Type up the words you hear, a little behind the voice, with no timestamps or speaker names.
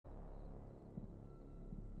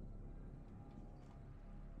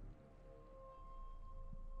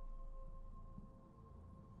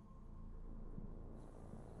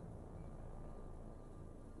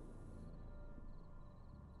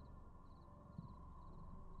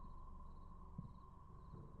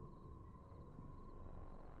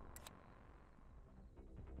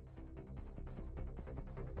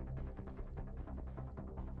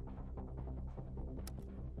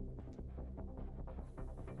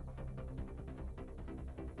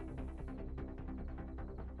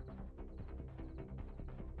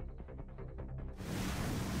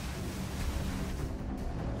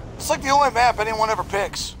like the only map anyone ever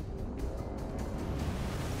picks.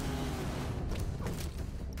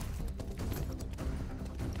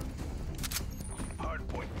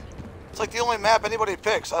 It's like the only map anybody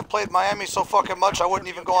picks. I've played Miami so fucking much I wouldn't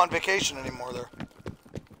even go on vacation anymore there.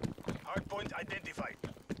 Hardpoint identified.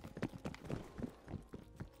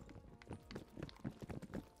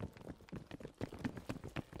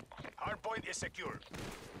 Hardpoint is secure.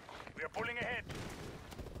 We are pulling ahead.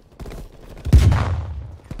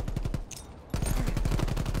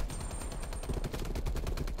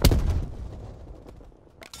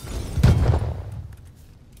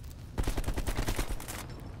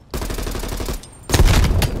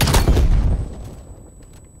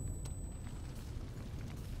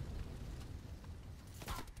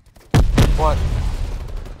 What?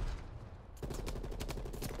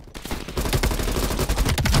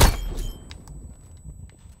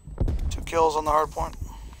 Two kills on the hard point.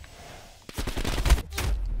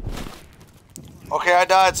 Okay, I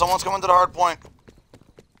died. Someone's coming to the hard point.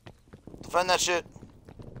 Defend that shit.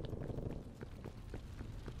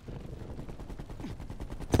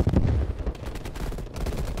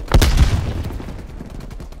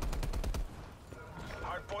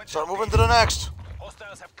 Start moving to the next.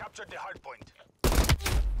 Hostiles have captured the hardpoint.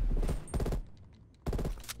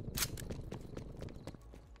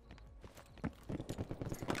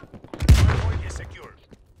 Hardpoint is secure.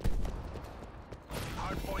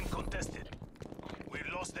 Hardpoint contested. We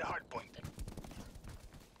lost the hardpoint.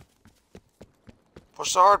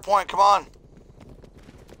 Push the hard point, come on.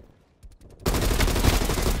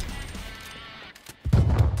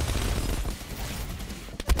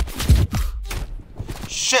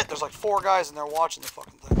 Shit, there's like 4 guys in there watching the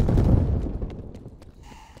fucking thing.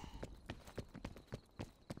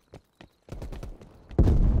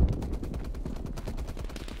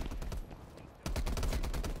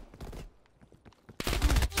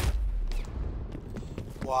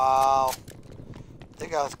 Wow. They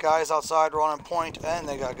got guys outside running point and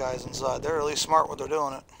they got guys inside. They're really smart when they're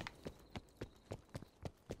doing it.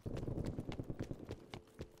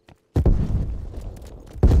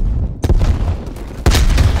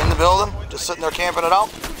 In the building, just sitting there camping it out.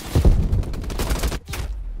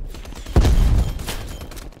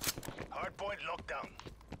 Hardpoint locked down.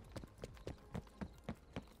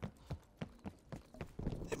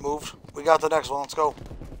 It moved. We got the next one. Let's go.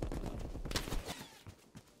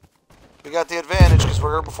 We got the advantage because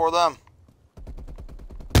we're here before them.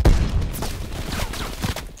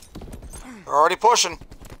 They're already pushing.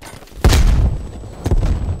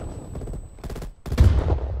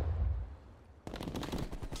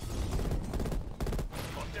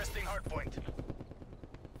 Contesting hardpoint.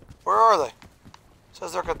 Where are they? It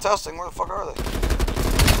says they're contesting. Where the fuck are they?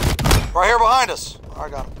 Right here behind us. I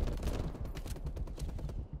got them.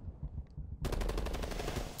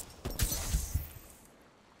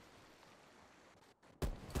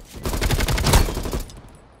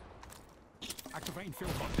 Activating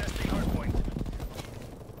field. Contesting hardpoint.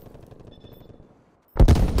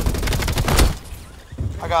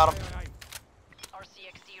 I got him.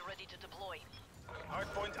 RCXD ready to deploy.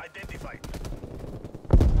 Hardpoint identified.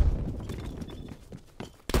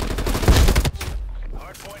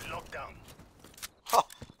 Hardpoint locked down. Huh.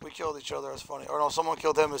 We killed each other. That's funny. Or no, someone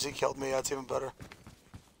killed him as he killed me. That's even better.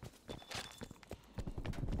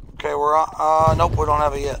 Okay, we're on. Nope, we don't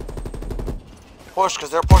have it yet. Push, because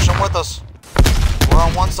they're pushing with us. We're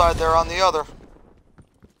on one side, they're on the other.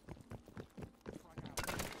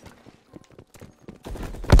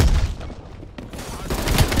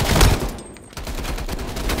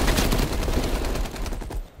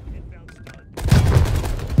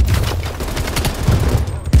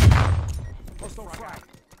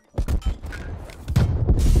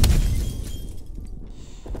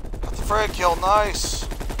 Got the frag kill, nice.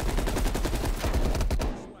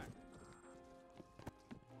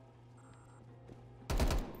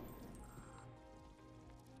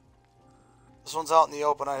 This one's out in the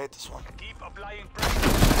open. I hate this one. Keep applying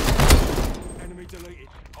pressure. Enemy deleted.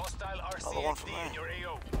 Hostile Another one for RCXD in me. your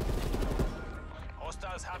AO.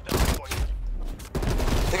 Hostiles have the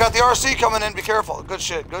hardpoint. They got the RC coming in. Be careful. Good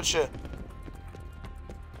shit. Good shit.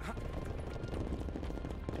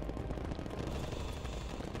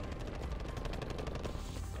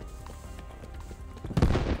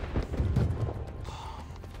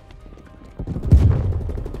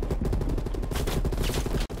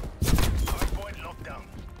 Hardpoint locked down.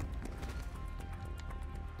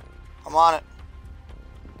 I'm on it.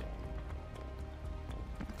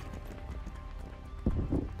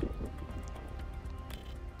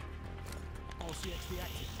 RCXD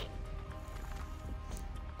active.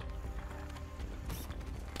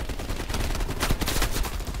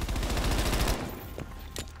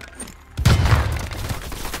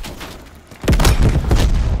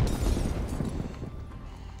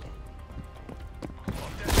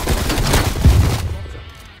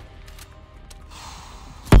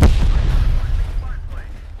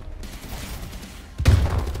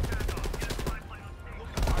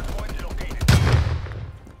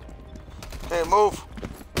 Okay, move.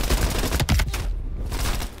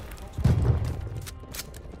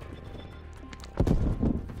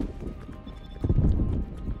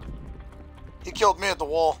 He killed me at the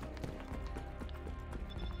wall.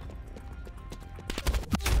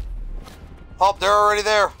 Oh, they're already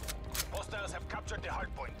there. Hostiles have captured the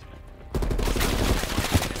hard point.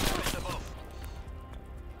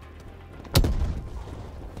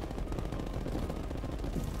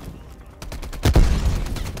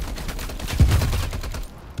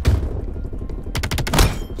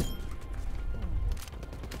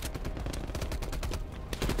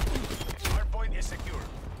 Hard point is secure.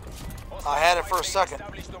 I had it for a second.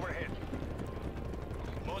 Established overhead.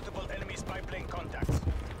 Multiple enemy spy plane contacts.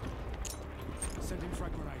 Sending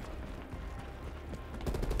frag grenade.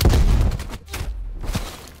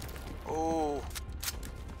 Ooh.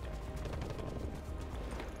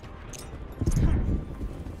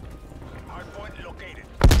 Hard point located.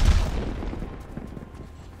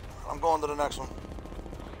 I'm going to the next one.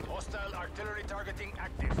 Hostile artillery targeting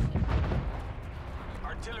active.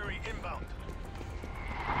 Artillery inbound.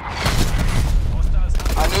 Hostiles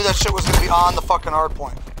have I knew that shit was gonna be on the fucking hard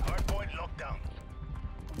point. hard point locked down.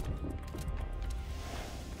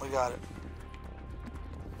 We got it.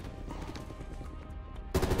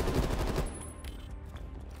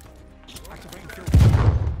 Activating field.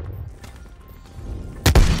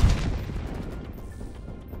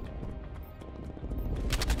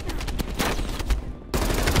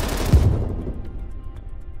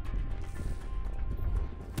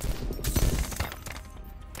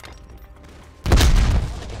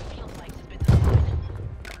 Field mics has been deployed.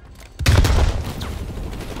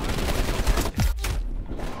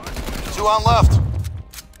 Two on left.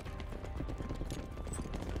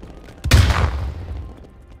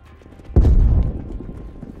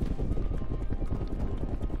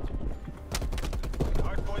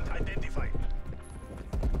 Hard point identified.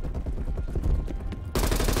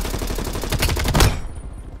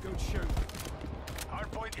 Good shoot.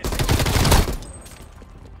 Hard point is secure.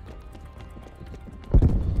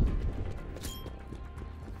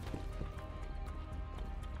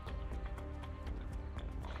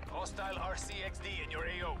 Hostile RCXD in your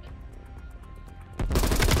AO.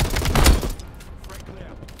 Frag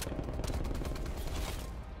clear.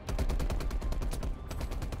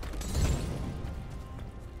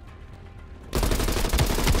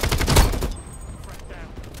 Frag down.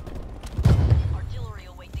 Artillery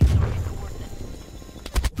awaiting target coordinates.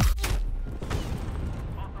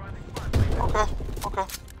 Okay, okay.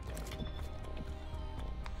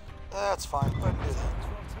 That's fine. Go ahead and do that.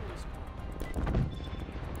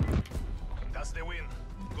 That's the win.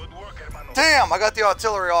 Good work, hermano. Damn, I got the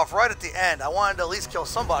artillery off right at the end. I wanted to at least kill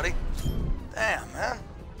somebody. Damn, man.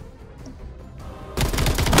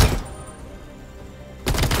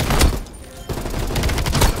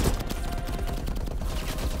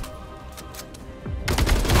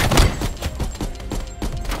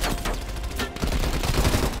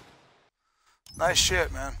 Nice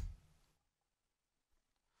shit, man.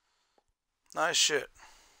 Nice shit.